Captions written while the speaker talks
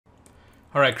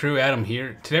Alright crew, Adam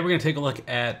here. Today we're going to take a look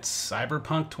at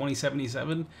Cyberpunk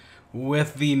 2077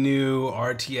 with the new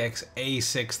RTX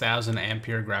A6000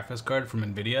 Ampere graphics card from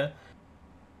Nvidia.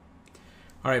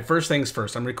 Alright, first things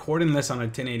first, I'm recording this on a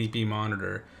 1080p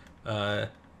monitor, and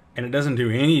it doesn't do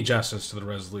any justice to the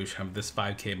resolution of this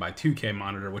 5K by 2K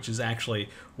monitor, which is actually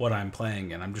what I'm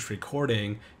playing in. I'm just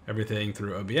recording everything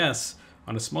through OBS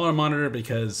on a smaller monitor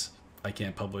because I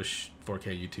can't publish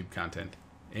 4K YouTube content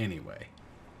anyway.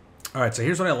 Alright, so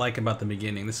here's what I like about the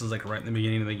beginning. This is like right in the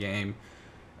beginning of the game.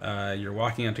 You're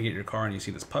walking out to get your car and you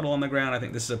see this puddle on the ground. I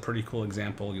think this is a pretty cool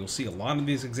example. You'll see a lot of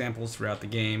these examples throughout the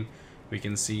game. We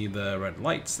can see the red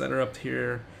lights that are up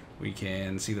here. We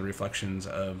can see the reflections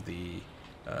of the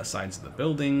sides of the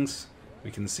buildings.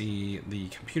 We can see the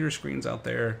computer screens out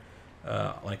there,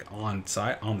 like on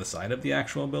the side of the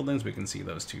actual buildings. We can see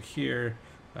those two here.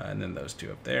 And then those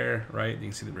two up there, right? You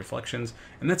can see the reflections,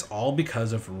 and that's all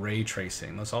because of ray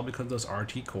tracing. That's all because of those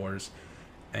RT cores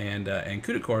and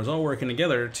CUDA cores all working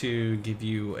together to give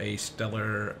you a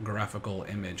stellar graphical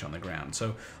image on the ground.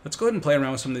 So let's go ahead and play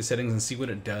around with some of these settings and see what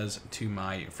it does to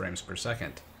my frames per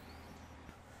second.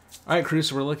 All right, crew.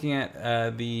 So we're looking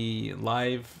at the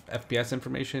live FPS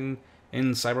information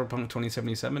in Cyberpunk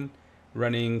 2077,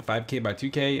 running 5K by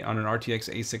 2K on an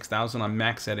RTX A6000 on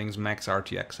max settings, max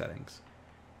RTX settings.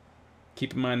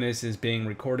 Keep in mind this is being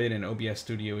recorded and OBS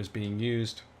Studio is being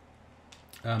used.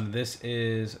 This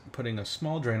is putting a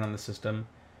small drain on the system.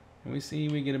 And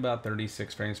we get about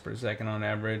 36 frames per second on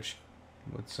average.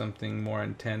 With something more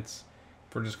intense,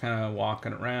 if we're just kind of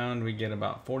walking around, we get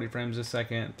about 40 frames a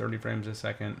second, 30 frames a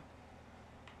second.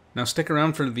 Now stick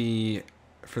around for the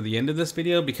end of this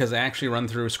video because I actually run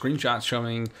through screenshots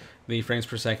showing the frames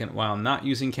per second while not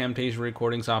using camtasia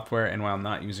recording software and while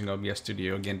not using OBS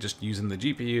Studio. Again, just using the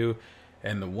GPU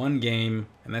and the one game,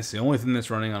 and that's the only thing that's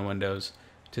running on Windows,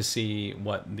 to see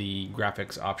what the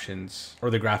graphics options or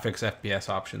the graphics FPS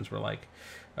options were like.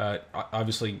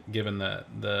 Obviously, given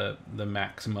the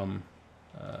maximum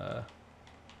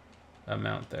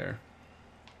amount there.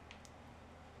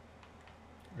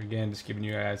 Again, just giving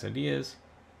you guys ideas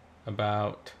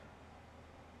about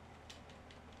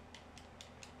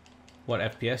what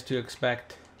FPS to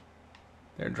expect.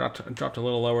 There, dropped a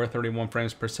little lower, 31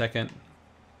 frames per second.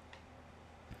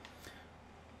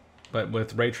 But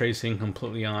with ray tracing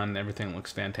completely on, everything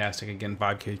looks fantastic. Again,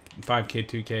 5K,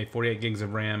 2K, 48 gigs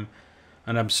of RAM,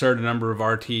 an absurd number of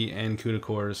RT and CUDA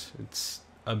cores. It's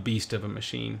a beast of a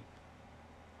machine.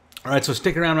 All right, so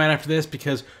stick around right after this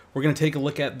because we're going to take a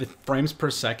look at the frames per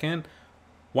second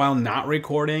while not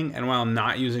recording and while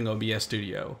not using OBS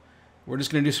Studio. We're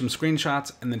just going to do some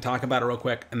screenshots and then talk about it real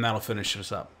quick, and that'll finish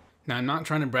us up. Now, I'm not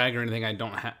trying to brag or anything. I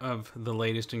don't have the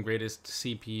latest and greatest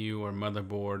CPU or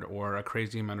motherboard or a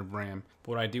crazy amount of RAM. But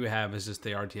what I do have is just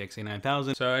the RTX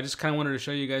A9000. So I just kind of wanted to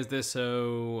show you guys this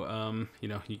so, you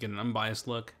know, you get an unbiased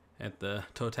look at the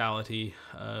totality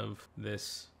of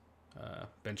this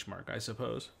benchmark, I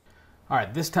suppose. All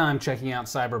right, this time checking out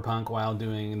Cyberpunk while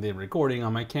doing the recording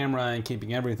on my camera and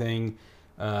keeping everything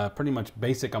pretty much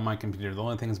basic on my computer. The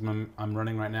only things I'm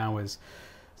running right now is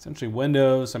essentially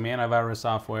Windows, some antivirus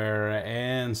software,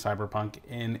 and Cyberpunk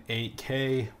in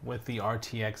 8K with the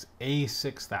RTX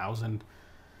A6000.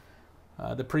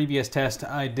 The previous test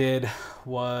I did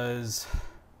was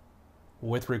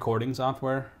with recording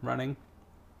software running.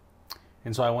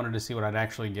 And so I wanted to see what I'd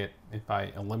actually get if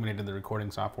I eliminated the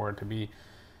recording software to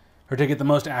get the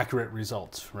most accurate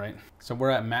results, right? So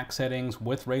we're at max settings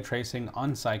with ray tracing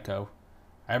on Psycho.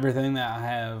 Everything that I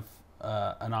have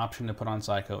an option to put on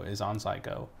Psycho is on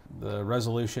Psycho. The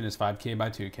resolution is 5K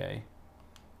by 2K.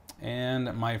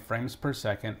 And my frames per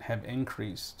second have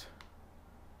increased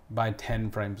by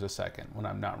 10 frames a second when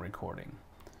I'm not recording.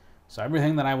 So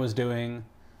everything that I was doing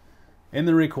in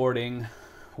the recording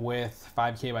with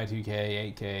 5K by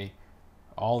 2K, 8K,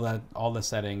 all the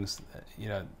settings, you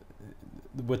know,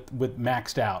 with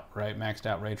maxed out, right? Maxed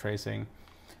out ray tracing,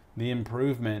 the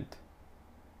improvement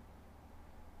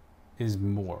is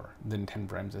more than 10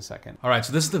 frames a second. All right,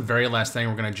 so this is the very last thing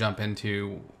we're going to jump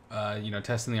into, you know,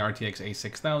 testing the RTX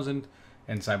A6000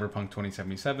 and Cyberpunk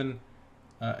 2077.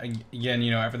 Again,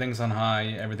 you know, everything's on high,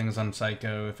 everything's on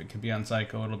Psycho. If it could be on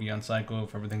Psycho, it'll be on Psycho.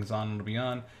 If everything's on, it'll be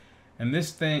on. And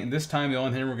this time, the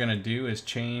only thing we're going to do is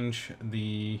change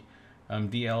the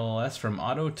DLSS from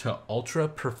auto to ultra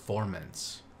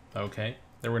performance. Okay,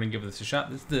 then we're going to give this a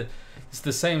shot. It's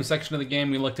the same section of the game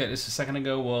we looked at just a second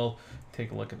ago. We'll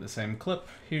take a look at the same clip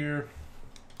here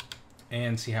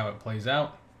and see how it plays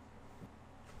out.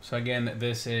 So again,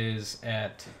 this is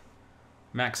at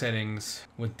max settings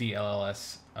with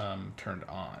DLSS turned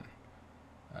on.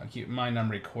 Keep in mind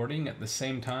I'm recording at the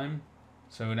same time,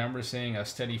 So now we're seeing a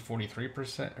steady 43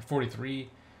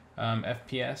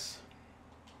 FPS.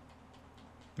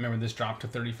 Remember, this dropped to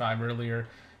 35 earlier.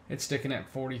 It's sticking at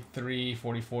 43,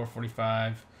 44,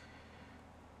 45.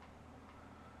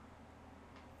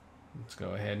 Let's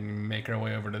go ahead and make our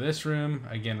way over to this room.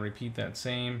 Again, repeat that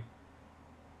same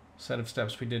set of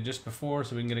steps we did just before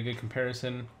so we can get a good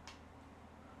comparison.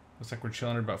 Looks like we're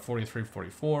chilling at about 43,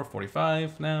 44,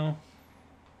 45 now.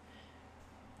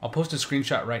 I'll post a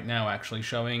screenshot right now actually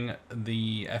showing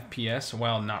the FPS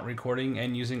while not recording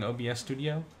and using OBS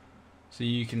Studio. So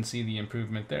you can see the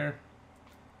improvement there.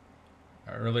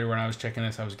 Earlier when I was checking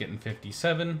this, I was getting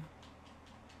 57.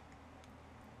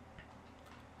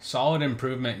 Solid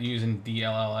improvement using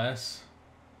DLSS.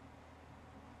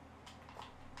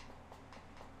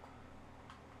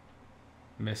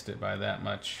 Missed it by that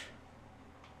much.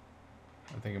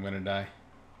 I think I'm gonna die.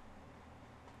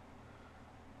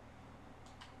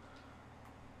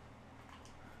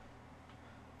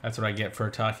 That's what I get for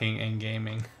talking and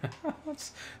gaming.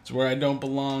 That's where I don't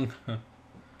belong. All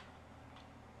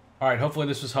right, hopefully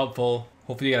this was helpful.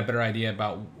 Hopefully you got a better idea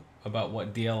about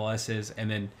what DLSS is,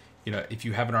 and then, you know, if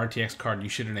you have an RTX card, you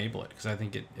should enable it because I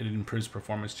think it improves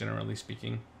performance generally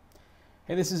speaking.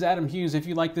 Hey, this is Adam Hughes. If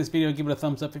you like this video, give it a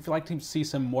thumbs up. If you'd like to see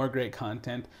some more great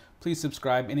content, please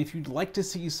subscribe. And if you'd like to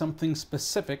see something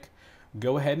specific,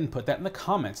 go ahead and put that in the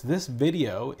comments. This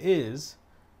video is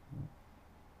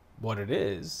what it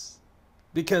is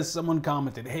because someone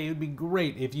commented, hey, it would be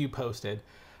great if you posted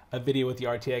a video with the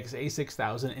RTX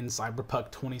A6000 in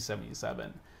Cyberpunk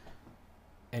 2077.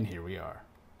 And here we are.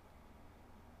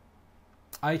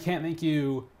 I can't thank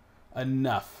you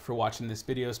enough for watching this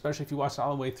video, especially if you watched it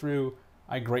all the way through.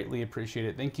 I greatly appreciate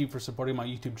it. Thank you for supporting my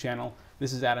YouTube channel.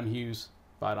 This is Adam Hughes.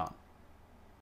 Fight on.